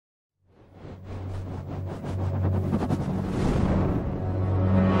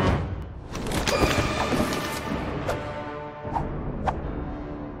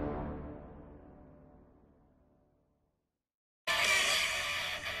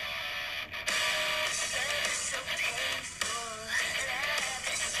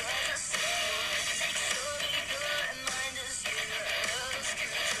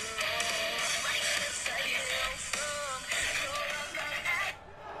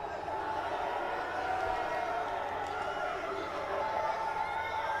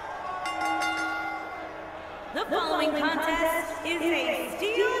following contest is a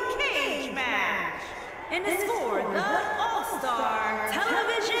steel cage match and is for the All-Star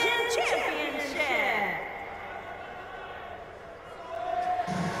Television Championship.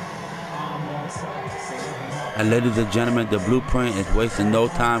 And ladies and gentlemen, the Blueprint is wasting no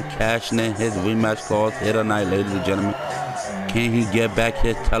time cashing in his rematch clause here tonight, ladies and gentlemen. Can he get back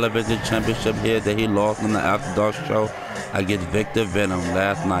his television championship here that he lost on the After Dark show against Victor Venom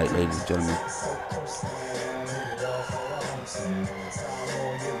last night, ladies and gentlemen?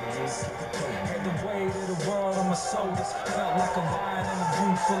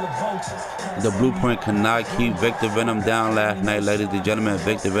 The Blueprint cannot keep Victor Venom down last night, ladies and gentlemen.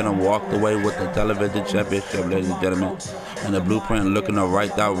 Victor Venom walked away with the television championship, ladies and gentlemen. And the Blueprint looking to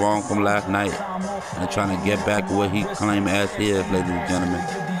right that wrong from last night and trying to get back what he claimed as his, ladies and gentlemen.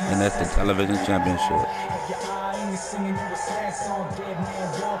 And that's the television championship.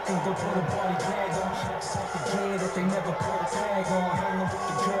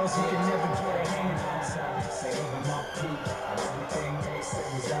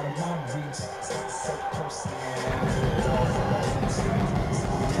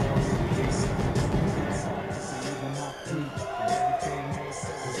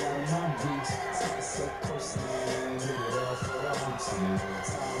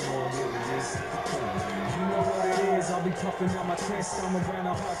 I'll be puffing out my chest. I'm around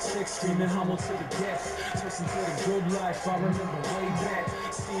a hot chick, screaming humble to the death. Toasting to the good life. I remember way back,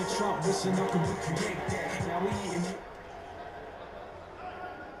 seeing Trump, wishing I could recreate that. Now we eating.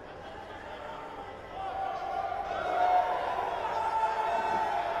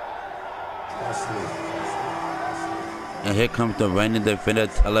 And here comes the reigning defender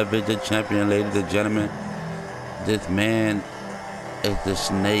television champion, ladies and gentlemen. This man is the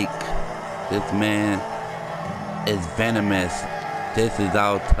snake. This man is venomous. This is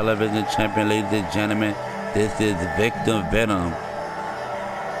our television champion, ladies and gentlemen. This is Victor Venom.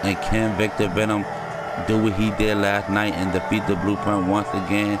 And can Victor Venom do what he did last night and defeat the Blueprint once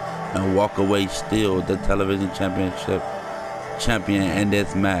again and walk away still the television championship champion in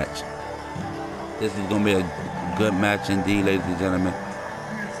this match? This is going to be a good match indeed, ladies and gentlemen.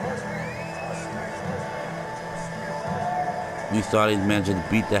 We saw these men just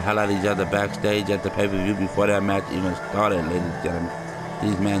beat the hell out of each other backstage at the pay-per-view before that match even started, ladies and gentlemen.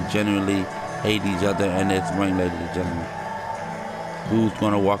 These men genuinely hate each other in this ring, ladies and gentlemen. Who's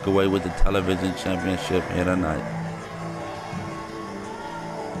going to walk away with the television championship here tonight?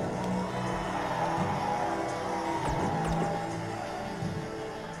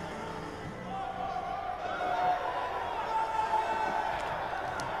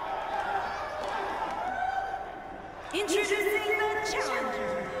 Introducing the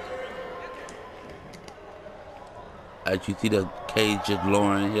challenger. As you see the cage just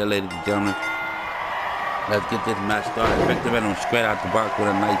lowering here, ladies and gentlemen. Let's get this match started. Victor Venom straight out the box with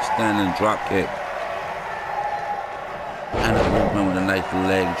a nice standing drop kick. And a movement with a nice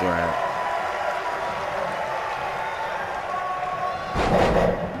leg drag.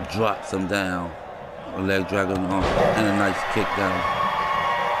 Drops him down. A leg drag on and a nice kick down.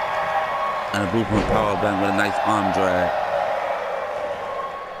 And a Blueprint power bang with a nice arm drag.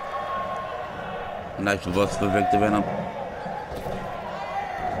 A nice reverse for Victor Venom.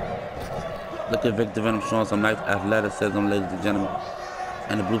 Look at Victor Venom showing some nice athleticism, ladies and gentlemen.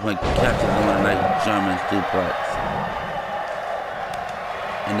 And the Blueprint catches him with a nice German suplex.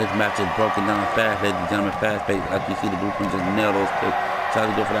 And this match is broken down fast, ladies and gentlemen, fast paced. As you see, the Blueprint just nail those kicks. Try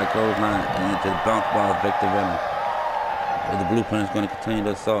to go for that clothesline and just bounce ball of Victor Venom. But the Blueprint is going to continue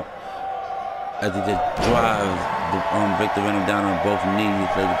to assault as he just drives Victor Venom down on both knees,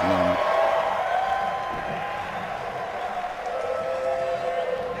 ladies and gentlemen.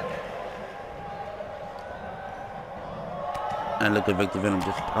 And look at Victor Venom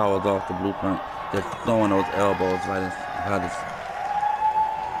just powers off the Blueprint, just throwing those elbows right in his.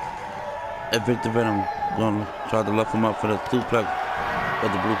 And Victor Venom gonna try to lift him up for the suplex, but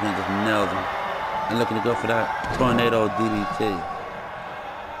the Blueprint just nails him. And looking to go for that tornado DDT.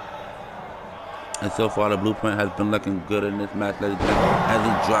 And so far, the Blueprint has been looking good in this match, ladies and gentlemen, as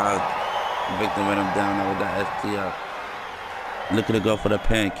he drives Victor Venom down there with that STL. Looking to go for the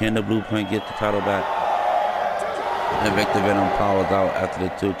pin. Can the Blueprint get the title back? And Victor Venom powers out after the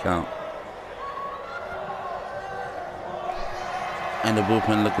 2 count. And the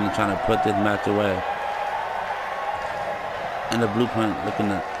Blueprint looking to try to put this match away. And the Blueprint looking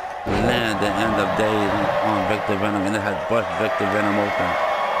to land the end of days on Victor Venom, and it has bust Victor Venom open.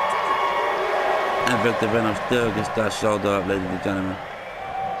 And Victor Venom still gets that shoulder up, ladies and gentlemen.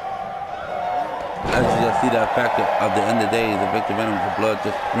 As you can see the effect of the end of days of Victor Venom, the blood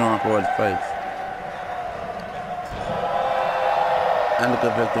just flowing for his face. And look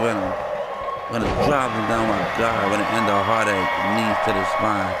at Victor Venom. Gonna drop him down, my God, with an end of heartache, knees to the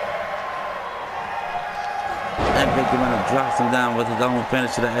spine. And Victor Venom drops him down with his own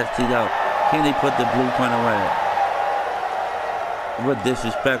finish to the STO. Can he put the blueprint away? What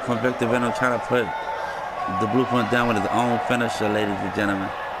disrespect from Victor Venom trying to put the blueprint down with his own finisher, ladies and gentlemen.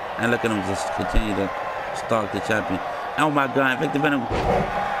 And look at him just continue to stalk the champion. Oh my God, Victor Venom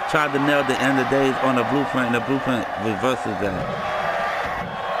tried to nail the end of days on the blueprint, and the blueprint reverses that.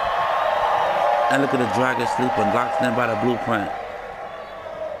 And look at the dragon sleeper, locked in by the blueprint.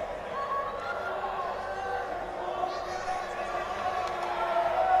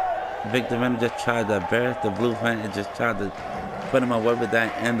 Victor Venom just tried to embarrass the blueprint and just tried to put him away with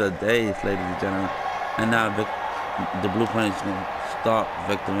that end of days, ladies and gentlemen. And now the blueprint is going to stop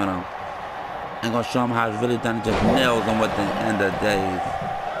Victor Venom. And going to show him how it's really done, just nails him with the end of days.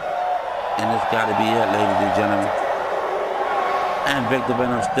 And it's got to be it, ladies and gentlemen. And Victor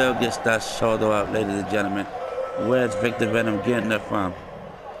Venom still gets that shoulder up, ladies and gentlemen. Where's Victor Venom getting it from?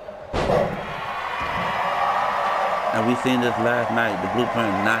 And we seen this last night, the blueprint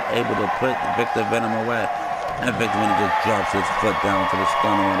not able to put Victor Venom away. And Victor Venom just drops his foot down to the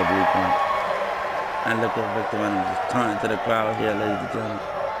stunner on the blueprint. And look at Victor Venom just turn to the crowd here, ladies and gentlemen.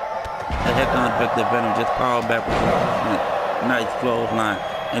 And here comes Victor Venom just power back with the nice clothesline.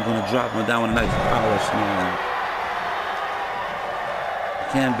 And gonna drop him down with a nice power slam.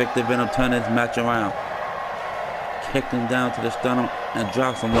 Can Victor Venom turn this match around? Kick him down to the sternum and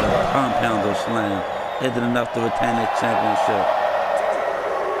drops him with a compounder slam. Is it enough to retain his championship?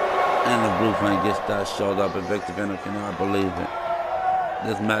 And the blueprint gets that shoulder up, and Victor Venom cannot believe it.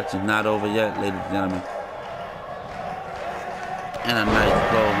 This match is not over yet, ladies and gentlemen. And a nice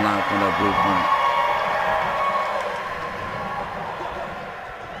clothesline from the blueprint.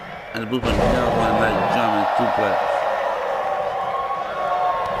 And the blueprint nails on a nice German suplex.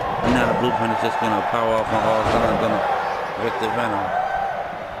 And now the blueprint is just gonna power off on all cylinders on Victor Venom.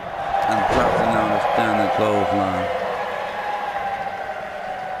 And drops him down the standing clothesline.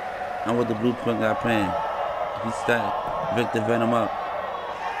 And what the blueprint got planned, he stacked Victor Venom up.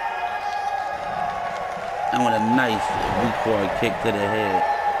 And with a nice recoil kick to the head.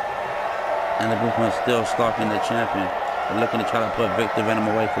 And the blueprint still stalking the champion, and looking to try to put Victor Venom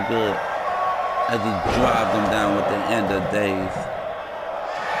away for good. As he drives him down with the end of days.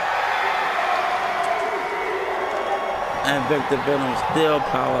 And Victor Venom still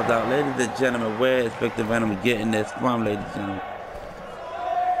powers out. Ladies and gentlemen, where is Victor Venom getting this from, ladies and gentlemen?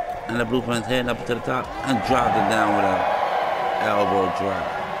 And the blueprint's heading up to the top and drops it down with an elbow drop.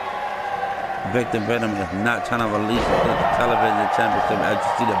 Victor Venom is not trying to release the television championship as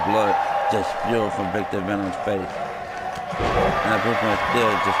you see the blood just spew from Victor Venom's face. And the blueprint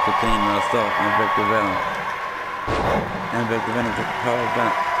still just continuing to assault on Victor Venom. And Victor Venom just powers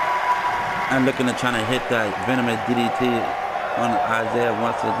back. And looking to try to hit that venomous DDT on Isaiah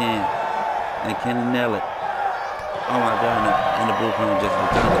once again. And can he nail it? Oh my God, and the blueprint just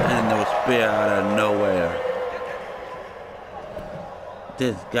returns and no spear out of nowhere.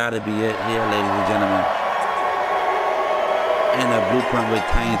 This gotta be it here, ladies and gentlemen. And the blueprint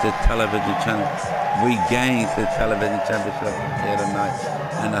retains his television channel, regains his television championship here tonight.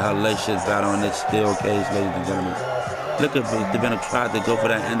 And the hellacious battle in this steel cage, ladies and gentlemen. Look at Victor Venom tried to go for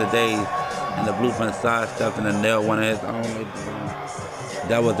that end of days. And the blueprint sidestepped and nailed one of his own.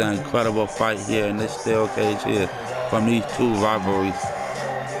 That was an incredible fight here in this steel cage here from these two rivalries.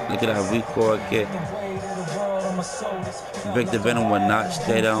 Look at that recoil kick. Victor Venom will not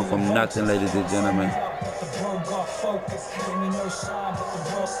stay down from nothing, ladies and gentlemen.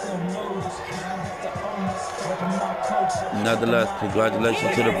 Nonetheless,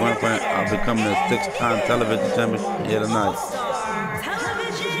 congratulations to the blueprint on becoming a 6-time television champion here tonight.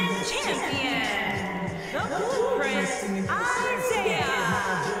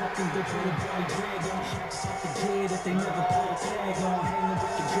 They never put a tag on, hanging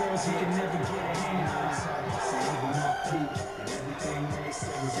with the girls who can never get a hand. Even my peak, and everything they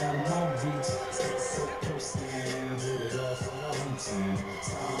said was out of my reach. So close and hit it off on our own team.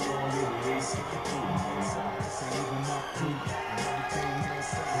 So I'm really skip the pool. Even my peak, and everything they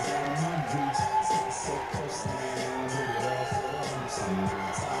said was out of my reach. So close and hit it off on our own team.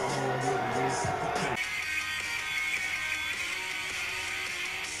 So I'm really skip the pool.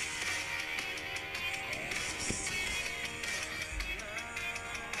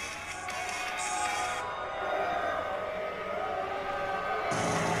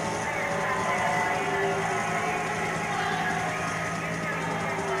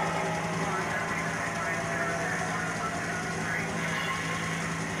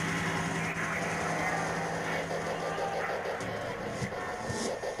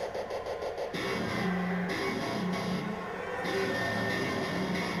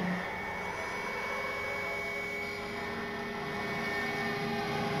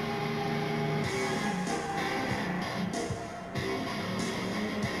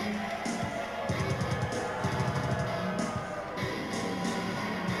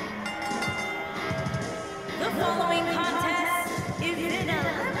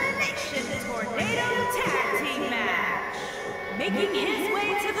 Making his way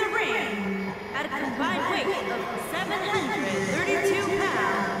to the ring at a combined weight of 732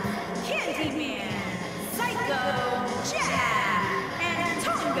 pounds, Candyman, Psycho, Jab, and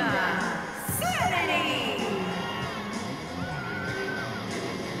Tonga, Sanity!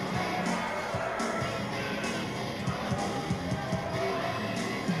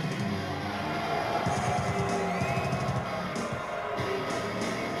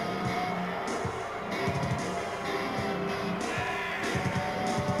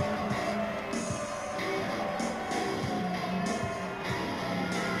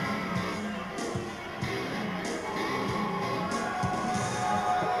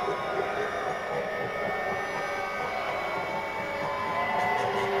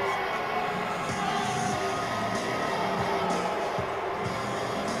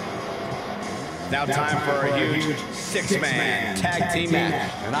 Now time for a huge six-man tag team match.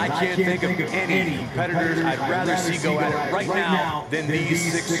 And I can't think of any competitors I'd rather see go at it right now than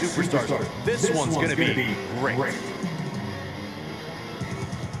these six superstars. This one's going to be great.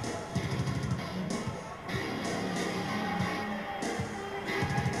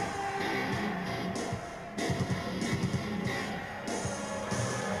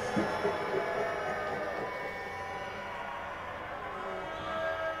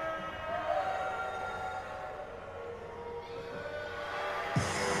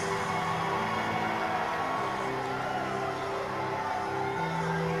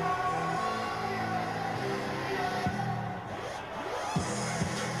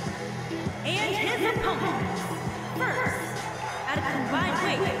 And his opponent, first, at a combined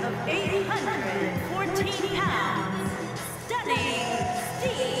weight of 814 pounds, Stunning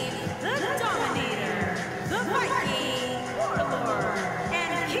Steve the Dominator, the Viking Warlord,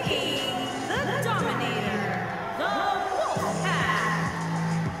 and King the Dominator, the Wolfpack.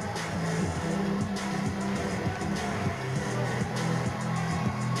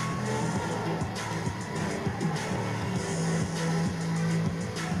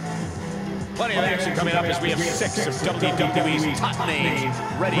 Plenty of action coming up as we have six of WWE's top names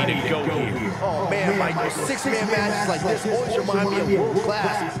ready to go here. Oh man, Michael, six-man matches like this always remind me of world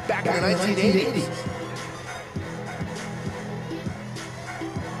class back in the 1980s.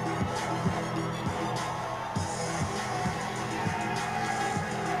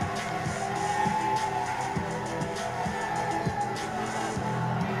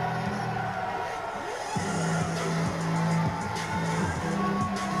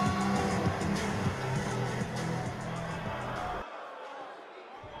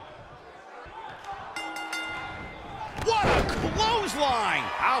 What a clothesline!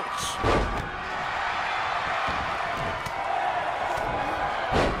 Ouch!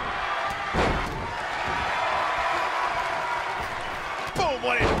 Boom,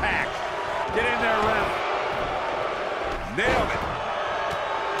 what impact! Get in there, ref. Nailed it.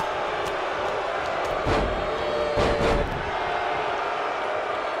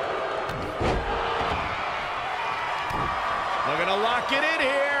 Looking to lock it in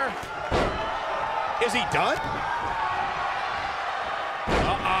here. Is he done?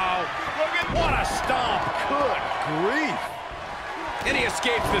 Uh-oh. Look at what a stomp. Good grief. And he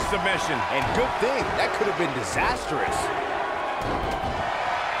escapes the submission. And good thing, that could have been disastrous.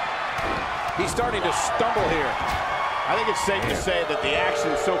 He's starting to stumble here. I think it's safe to say that the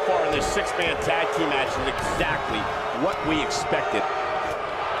action so far in this six-man tag team match is exactly what we expected.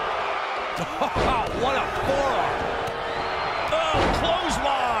 What a forearm. Oh,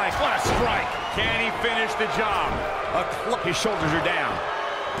 clothesline. What a strike. Can he finish the job? His shoulders are down.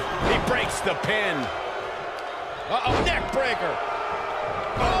 He breaks the pin. Uh-oh, neck breaker.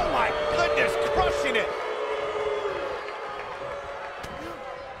 Oh, my goodness, crushing it.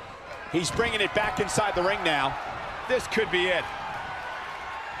 He's bringing it back inside the ring now. This could be it.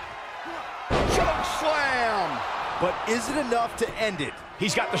 Choke slam. But is it enough to end it?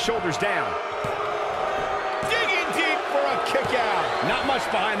 He's got the shoulders down. Digging deep for a kick out. Not much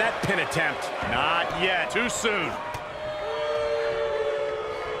behind that pin attempt. Not yet. Too soon.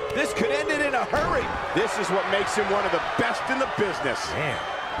 This could end it in a hurry. This is what makes him one of the best in the business.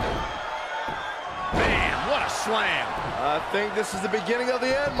 Man, what a slam. I think this is the beginning of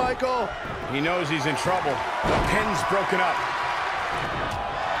the end, Michael. He knows he's in trouble. The pin's broken up.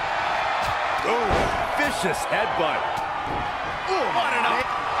 Oh, vicious headbutt. Ooh, what an up.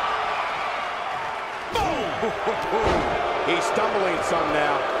 Boom! He's stumbling some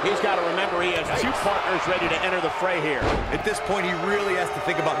now. He's got to remember he has two partners ready to enter the fray here. At this point, he really has to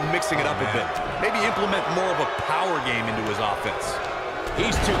think about mixing it up a bit. Maybe implement more of a power game into his offense.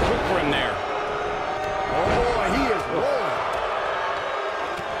 He's too quick for him there. Oh boy, he is rolling.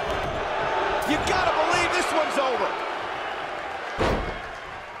 You gotta believe this one's over.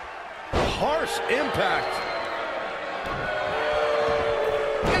 harsh impact.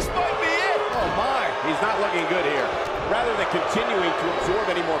 This might be it. Oh, my. He's not looking good here. Rather than continuing to absorb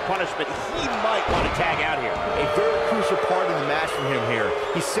any more punishment, he might want to tag out here. A very crucial part of the match for him here.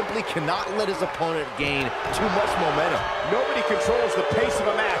 He simply cannot let his opponent gain too much momentum. Nobody controls the pace of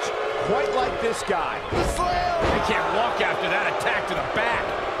a match quite like this guy. The slam! He can't walk after that attack to the back.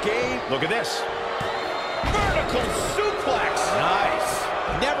 Game. Look at this. Vertical suplex. Nice.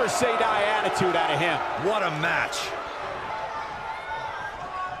 Never say die attitude out of him. What a match.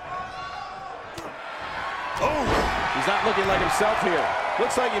 Oh, he's not looking like himself here.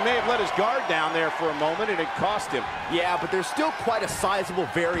 Looks like he may have let his guard down there for a moment, and it cost him. Yeah, but there's still quite a sizable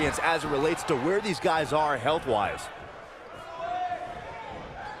variance as it relates to where these guys are health-wise.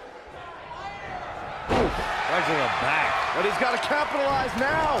 Right to the back. But he's got to capitalize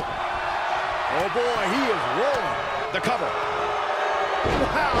now. Oh, boy, he is rolling. The cover.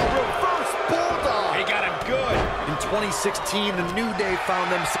 Wow, reverse bulldog. He got him good. In 2016, the New Day found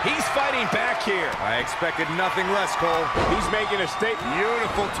them. He's fighting back here. I expected nothing less, Cole. He's making a statement.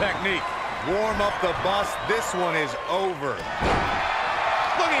 Beautiful technique. Warm up the bus. This one is over.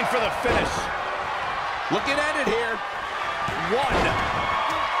 Looking for the finish. Looking at it here. One.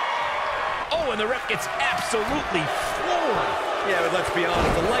 Oh, and the ref gets absolutely floored. Yeah, but let's be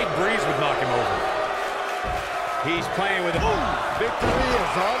honest, a light breeze would knock him over. He's playing with it. Victory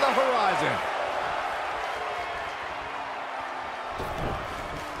is on the horizon.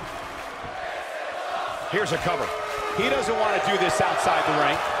 Here's a cover. He doesn't want to do this outside the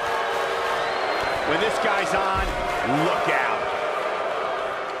ring. When this guy's on, look out.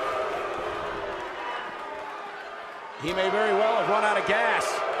 He may very well have run out of gas.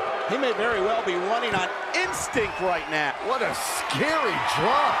 He may very well be running on instinct right now. What a scary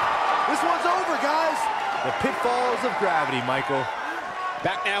drop. This one's over, guys. The pitfalls of gravity, Michael.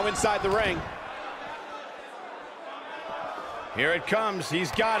 Back now inside the ring. Here it comes.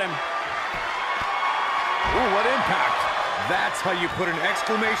 He's got him. Ooh, what impact. That's how you put an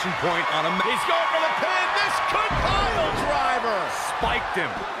exclamation point on a... He's going for the pin. This could pile driver. Spiked him.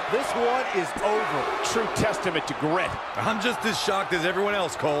 This one is over. True testament to grit. I'm just as shocked as everyone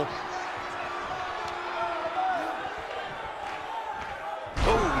else, Cole.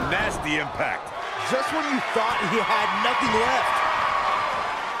 Oh, nasty impact. Just when you thought he had nothing left.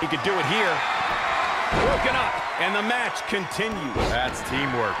 He could do it here. Broken up, and the match continues. That's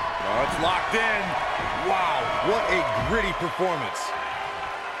teamwork. Oh, it's locked in. Wow, what a gritty performance.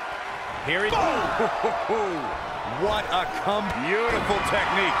 Here he goes. What a beautiful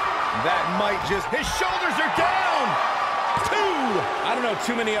technique. That might just... His shoulders are down. Two. I don't know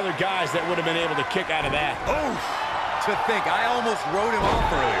too many other guys that would have been able to kick out of that. Oh, to think, I almost wrote him off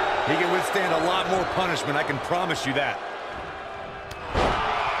earlier. He can withstand a lot more punishment, I can promise you that.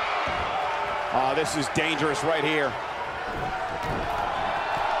 Oh, this is dangerous right here.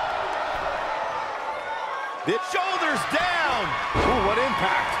 The shoulders down. Ooh, what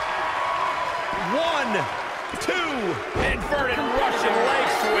impact. 1, 2, inverted Russian leg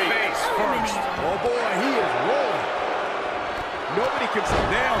sweep. Face first. Oh, boy, he is rolling. Nobody can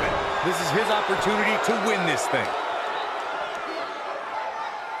nail it. This is his opportunity to win this thing.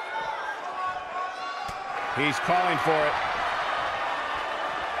 He's calling for it.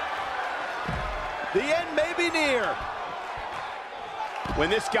 The end may be near. When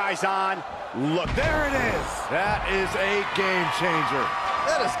this guy's on, look. There it is. That is a game changer.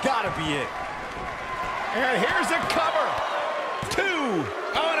 That has got to be it. And here's a cover. 2.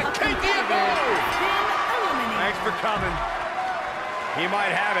 Oh, and a KTFO. Thanks for coming. He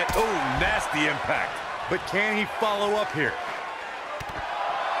might have it. Oh, nasty impact. But can he follow up here?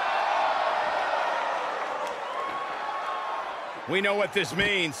 We know what this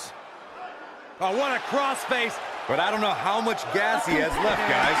means. Oh, what a crossface. But I don't know how much gas he has left,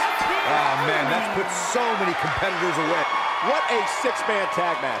 guys. Oh, man, that's put so many competitors away. What a 6-man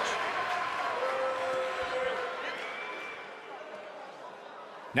tag match.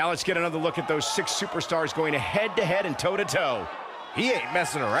 Now let's get another look at those 6 superstars going head-to-head and toe-to-toe. He ain't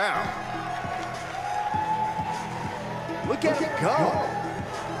messing around. Look at him go.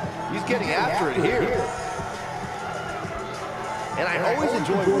 He's getting after it here. And I always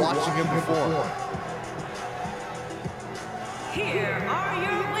enjoy watching him perform. Here are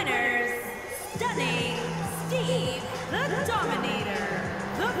your winners, Stunning Steve the Dominator,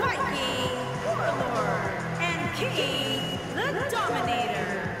 the Viking Warlord, and King the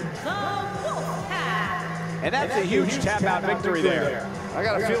Dominator, the Wolfpack. And that's a huge tap-out victory there. I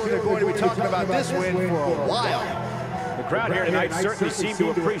got a feeling they're going to be talking about this win for a while. The crowd here tonight certainly seemed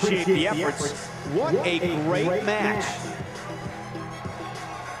to appreciate the efforts. What a great match.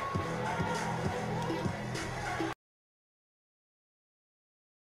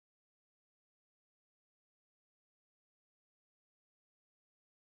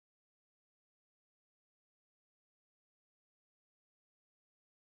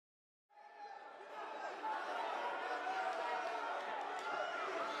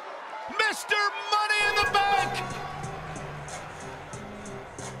 Mr. Money in the Bank!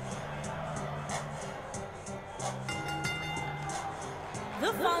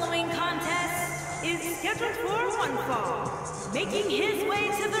 The following contest is scheduled for one fall. Making his way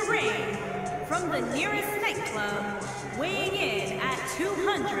to the ring from the nearest nightclub, weighing in at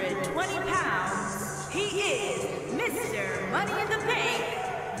 220 pounds, he is Mr. Money in the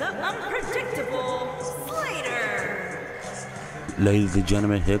Bank, the unpredictable Slater. Ladies and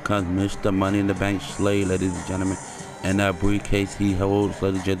gentlemen, here comes Mr. Money in the Bank Slade, ladies and gentlemen. And that briefcase he holds,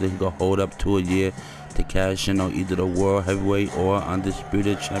 ladies and gentlemen, he can hold up to a year to cash in on either the World Heavyweight or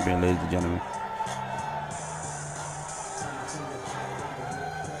Undisputed Champion, ladies and gentlemen.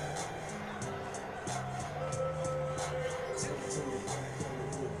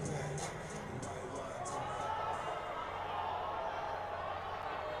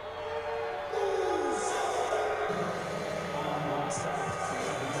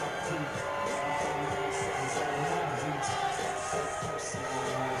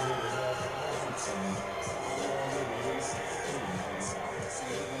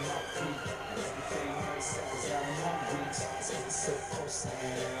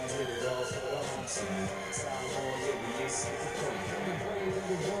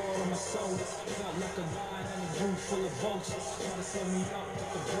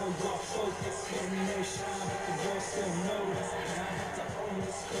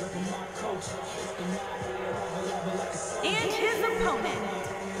 And his opponent,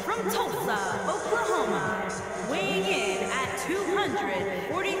 from Tulsa, Oklahoma, weighing in at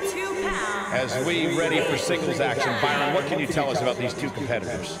 242 pounds. As we ready for singles action, Byron, what can you tell us about these two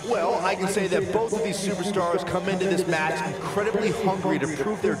competitors? Well, I can say that both of these superstars come into this match incredibly hungry to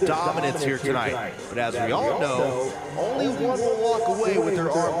prove their dominance here tonight. But as we all know, only one will walk away with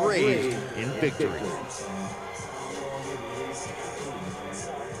their arm raised in victory.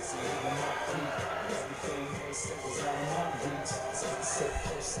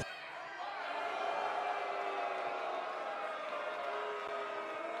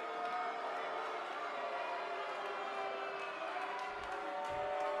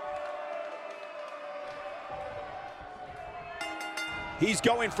 He's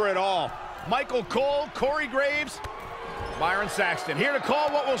going for it all. Michael Cole, Corey Graves, Byron Saxton, here to call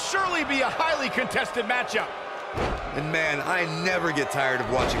what will surely be a highly contested matchup. And man, I never get tired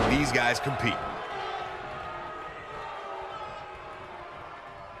of watching these guys compete.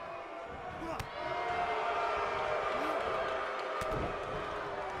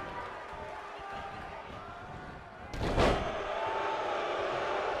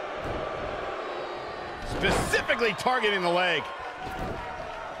 Specifically targeting the leg.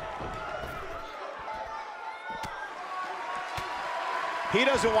 He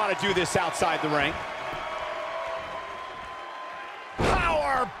doesn't want to do this outside the ring.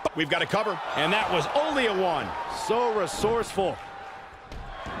 Power! We've got a cover, and that was only a one. So resourceful.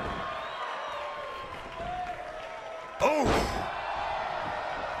 Oh!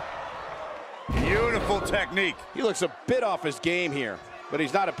 Beautiful technique. He looks a bit off his game here, but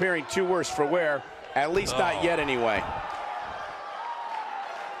he's not appearing too worse for wear, at least not yet anyway.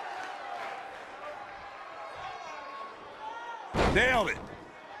 Nailed it.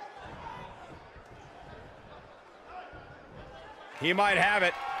 He might have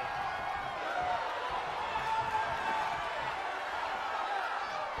it.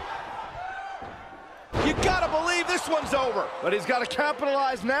 You gotta believe this one's over. But he's got to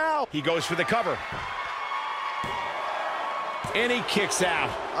capitalize now. He goes for the cover. And he kicks out.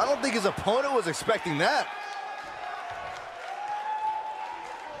 I don't think his opponent was expecting that.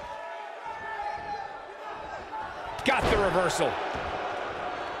 Got the reversal.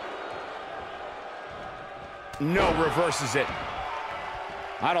 No, reverses it.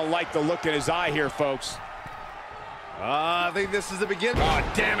 I don't like the look in his eye here, folks. I think this is the beginning.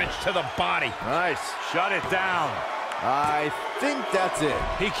 Oh, damage to the body. Nice. Shut it down. I think that's it.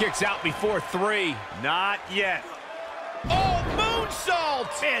 He kicks out before three. Not yet. Oh,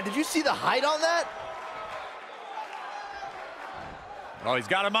 moonsault! Man, did you see the height on that? Oh, he's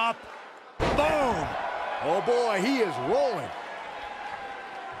got him up. Boom! Oh boy, he is rolling.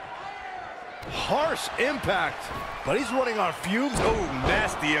 Harsh impact, but he's running on fumes. Oh,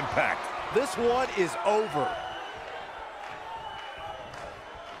 nasty impact. This one is over.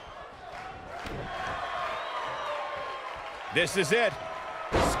 This is it.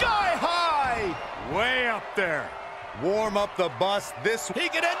 Sky high! Way up there. Warm up the bus. He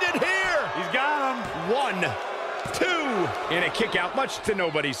could end it here! He's got him. 1, 2, and a kick out, much to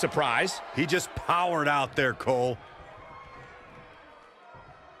nobody's surprise. He just powered out there, Cole.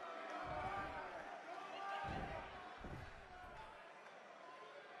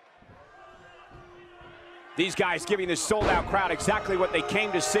 These guys giving this sold-out crowd exactly what they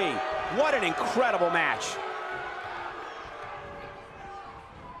came to see. What an incredible match.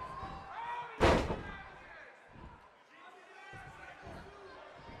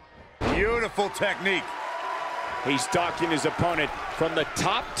 Beautiful technique. He's stalking his opponent from the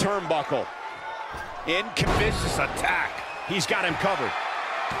top turnbuckle. Vicious attack. He's got him covered.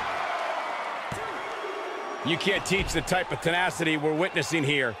 You can't teach the type of tenacity we're witnessing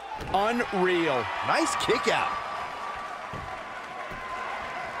here. Unreal. Nice kick out.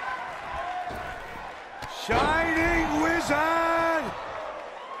 Shining Wizard.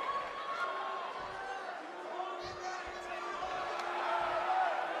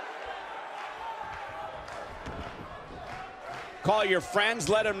 Call your friends,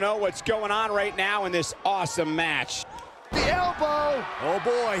 let them know what's going on right now in this awesome match. The elbow. Oh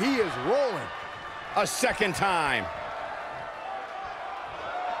boy, he is rolling. A second time.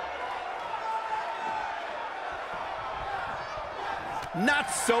 Not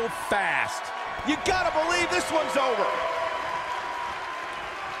so fast. You gotta believe this one's over.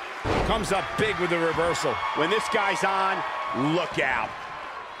 Comes up big with the reversal. When this guy's on, look out.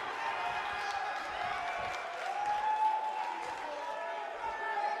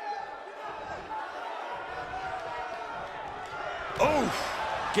 Oof.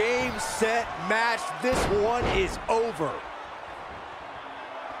 Game, set, match. This one is over.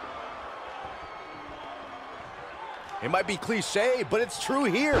 It might be cliche, but it's true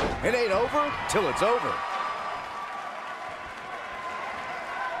here. It ain't over till it's over.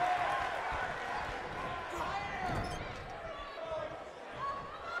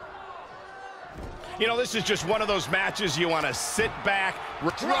 You know, this is just one of those matches you want to sit back.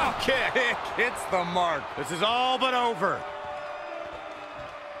 Drop kick. Hits the mark. This is all but over.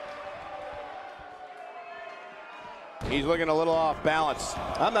 He's looking a little off balance.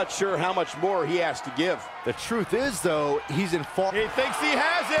 I'm not sure how much more he has to give. The truth is, though, he's in fault. He thinks he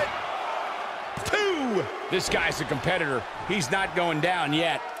has it. 2. This guy's a competitor. He's not going down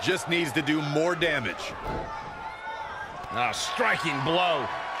yet. Just needs to do more damage. A striking blow.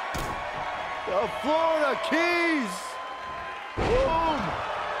 The Florida Keys. Boom.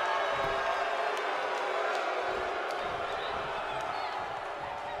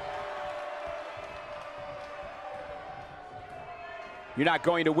 You're not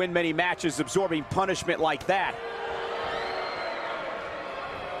going to win many matches absorbing punishment like that.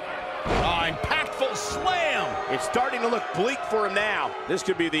 Impactful slam. It's starting to look bleak for him now. This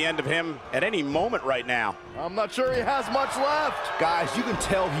could be the end of him at any moment right now. I'm not sure he has much left. Guys, you can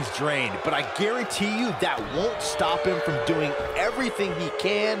tell he's drained, but I guarantee you that won't stop him from doing everything he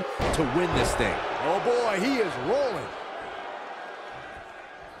can to win this thing. Oh boy, he is rolling.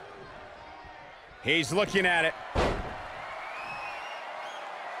 He's looking at it.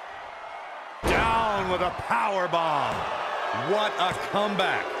 Down with a power bomb. What a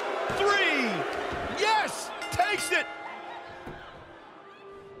comeback. 3. Yes! Takes it!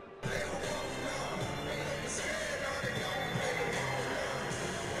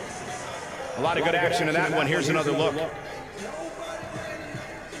 A lot of good action in that one. Here's another look.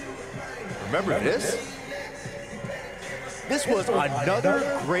 Remember this? This was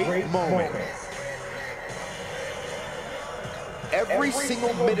another great moment. Every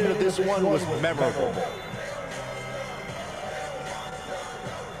single minute of this one was memorable.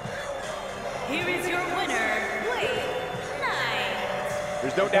 Here is your winner, Blake Knight.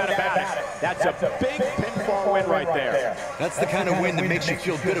 There's no doubt about it. That's a big pinfall win right there. That's the kind of win that makes you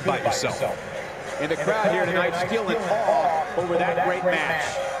feel good about yourself. And the crowd here tonight still in awe over that great match.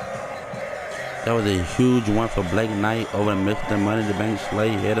 That was a huge one for Blake Knight over Mr. Money in the Bank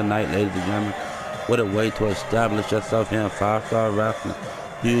Slay here tonight, ladies and gentlemen. What a way to establish yourself here in 5-star wrestling.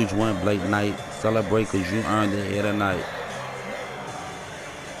 Huge win, Blake Knight. Celebrate because you earned it here tonight.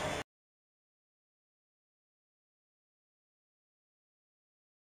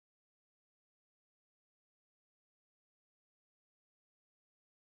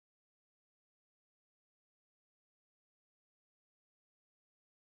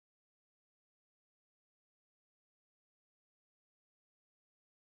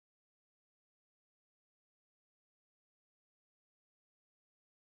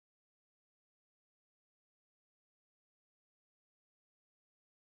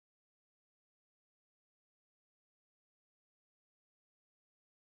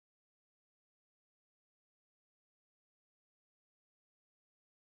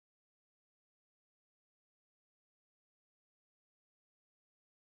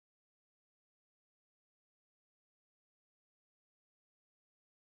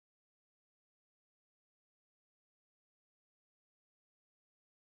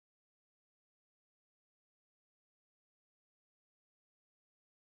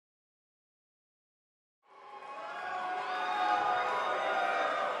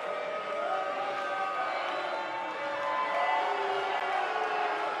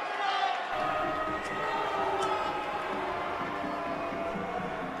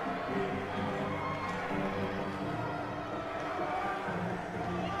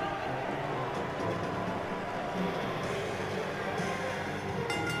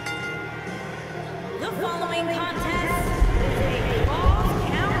 The following contest is a Falls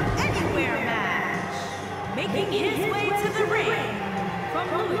Count Anywhere match. Making his way to the ring from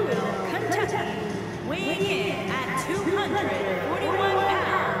Louisville, Kentucky, weighing in at 241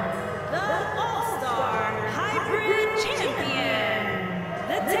 pounds, the All-Star Hybrid Champion,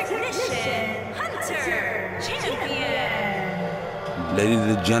 the Technician Hunter Champion. Ladies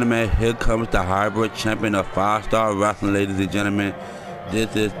and gentlemen, here comes the Hybrid Champion of 5-Star Wrestling, ladies and gentlemen.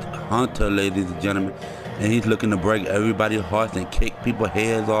 This is Hunter, ladies and gentlemen, and he's looking to break everybody's hearts and kick people's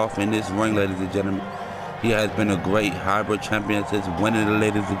heads off in this ring, ladies and gentlemen. He has been a great Hybrid Champion since winning the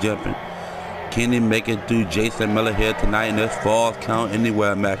ladies and gentlemen. Can he make it through Jason Miller here tonight in this Falls Count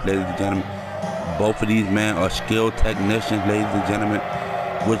Anywhere match, ladies and gentlemen? Both of these men are skilled technicians, ladies and gentlemen.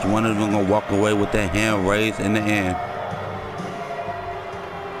 Which one of them gonna walk away with their hand raised in the end?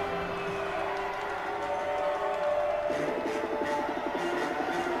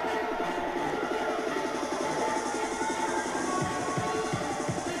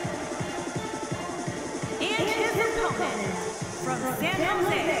 From San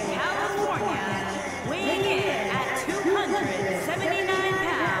Jose, California, weighing in at 279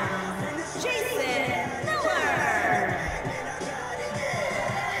 pounds, Jason Miller.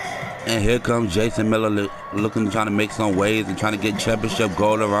 And here comes Jason Miller looking to try to make some waves and trying to get championship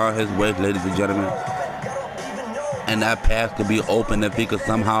gold around his waist, ladies and gentlemen. And that path could be open if he could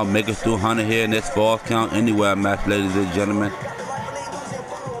somehow make it through Hunter here in this Falls Count Anywhere match, ladies and gentlemen.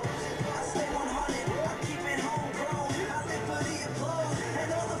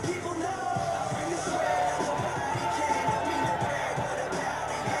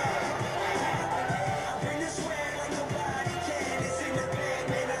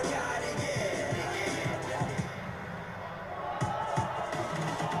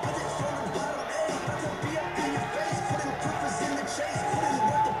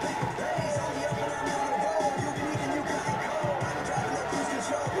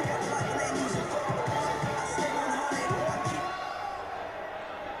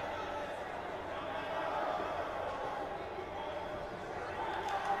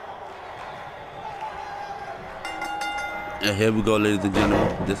 And here we go, ladies and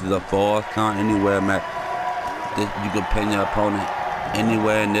gentlemen. This is a Falls Count Anywhere match. You can pin your opponent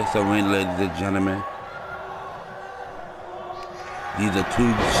anywhere in this arena, ladies and gentlemen. These are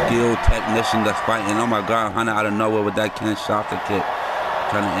two skilled technicians that's fighting. Oh my God, Hunter out of nowhere with that Ken Shafter kick.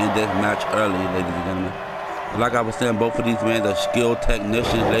 Trying to end this match early, ladies and gentlemen. Like I was saying, both of these men are skilled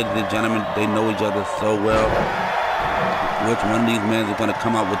technicians, ladies and gentlemen. They know each other so well. Which one of these men is going to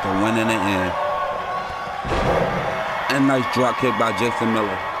come out with the win in the end? And nice drop kick by Jason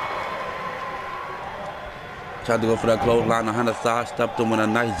Miller. Tried to go for that clothesline. The Hunter sidestepped him with a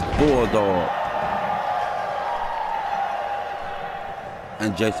nice bulldog.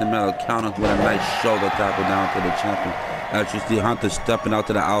 And Jason Miller counters with a nice shoulder tackle down to the champion. As you see Hunter stepping out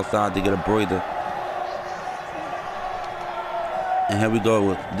to the outside to get a breather. And here we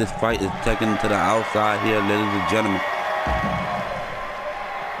go. This fight is taken to the outside here, ladies and gentlemen.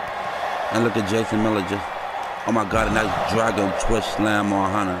 And look at Jason Miller just... Oh my God, a nice dragon twist slam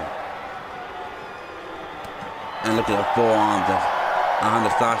on Hunter. And look at the forearms. Hunter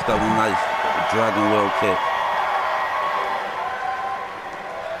sidestep with a nice dragon wheel kick.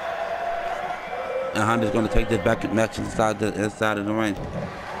 And Hunter's going to take this back match inside of the ring.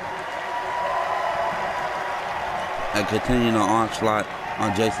 And continue the onslaught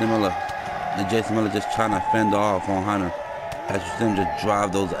on Jason Miller. And Jason Miller just trying to fend off on Hunter. As you see him just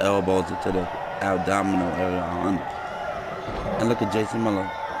drive those elbows into the abdominal area on Hunter. And look at Jason Miller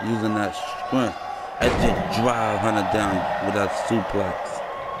using that strength as just drive Hunter down with that suplex.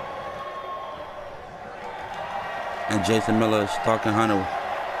 And Jason Miller is stalking Hunter.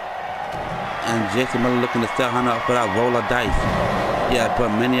 And Jason Miller looking to set Hunter up for that roll of dice. Yeah, put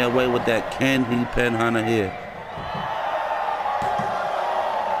many away with that. Can he pin Hunter here?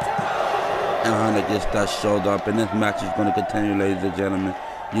 And Hunter gets that shoulder up, and this match is going to continue, ladies and gentlemen.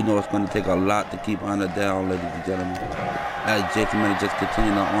 You know it's going to take a lot to keep Hunter down, ladies and gentlemen. As Jason Miller just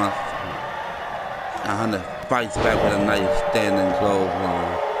continues on. And Hunter fights back with a nice standing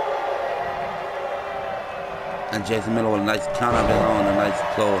clothesline. And Jason Miller with a nice count of his own, a nice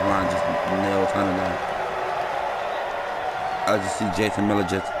clothesline just nails Hunter down. As you see Jason Miller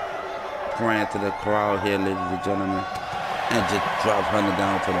just praying to the crowd here, ladies and gentlemen. And just drops Hunter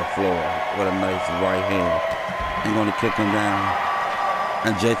down to the floor with a nice right hand. He's going to kick him down.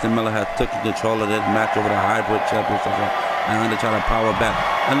 And Jason Miller has taken control of this match over the Hybrid Championship. And Hunter trying to power back.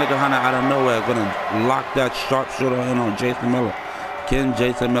 And look at Hunter out of nowhere going to lock that sharpshooter in on Jason Miller. Can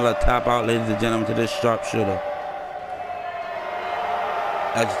Jason Miller tap out, ladies and gentlemen, to this sharpshooter?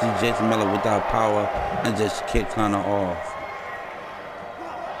 As you see Jason Miller without power and just kicks Hunter off.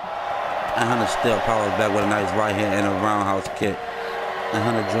 And Hunter still powers back with a nice right hand and a roundhouse kick. And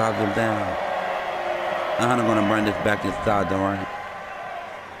Hunter drives him down. And Hunter gonna bring this back inside the ring.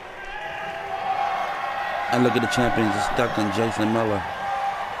 And look at the champion just stuck on Jason Miller.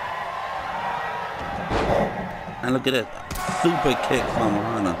 And look at it. Super kick from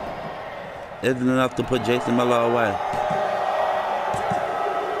Hunter. Isn't enough to put Jason Miller away.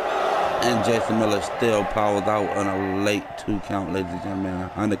 And Jason Miller still powers out on a late 2 count, ladies and gentlemen.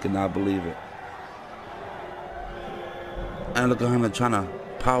 Hunter cannot believe it. And look at Hunter trying to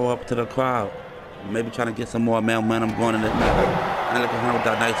power up to the crowd. Maybe trying to get some more momentum going in this match. And look at Hunter with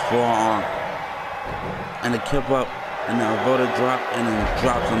that nice forearm. And the kip up, and then a voter drop, and then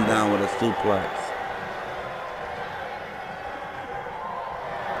drops him down with a suplex.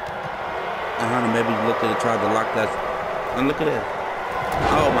 And Hunter maybe looked at it, tried to lock that. And look at it.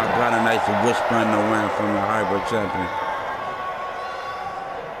 Oh my God, a nice whisper in the wind from the hybrid champion.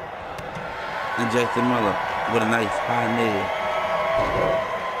 And Jason Miller with a nice high knee.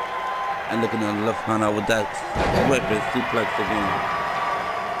 And looking at the left Hunter with that whipping suplex again.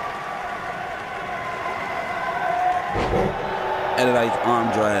 And a nice arm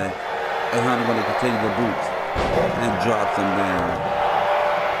drag. And Hunter gonna continue the boots and drops him down.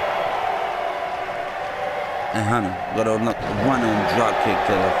 And Hunter gonna one and drop kick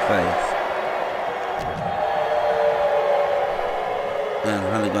to the face. And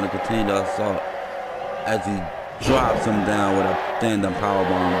Hunter gonna continue the assault as he drops him down with a stand-up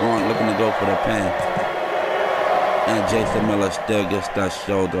powerbomb, looking to go for the pin. And Jason Miller still gets that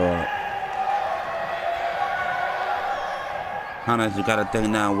shoulder up. Hunter's got to think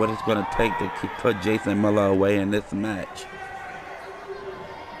now what it's going to take to put Jason Miller away in this match.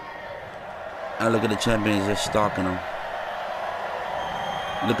 And look at the champion just stalking him.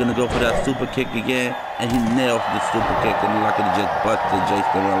 Looking to go for that super kick again, and he nails the super kick, and lucky to just busted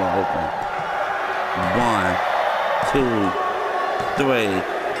Jason Miller open. 1, 2, 3,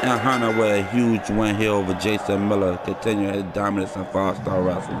 and Hunter with a huge win here over Jason Miller, continuing his dominance in 5-star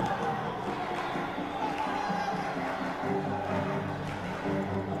wrestling.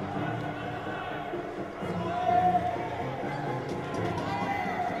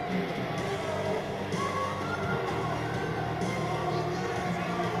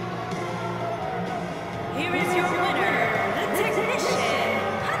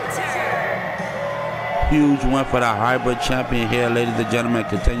 Huge win for the hybrid champion here, ladies and gentlemen.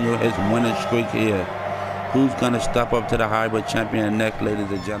 Continue his winning streak here. Who's going to step up to the hybrid champion next, ladies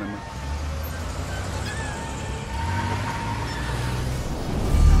and gentlemen?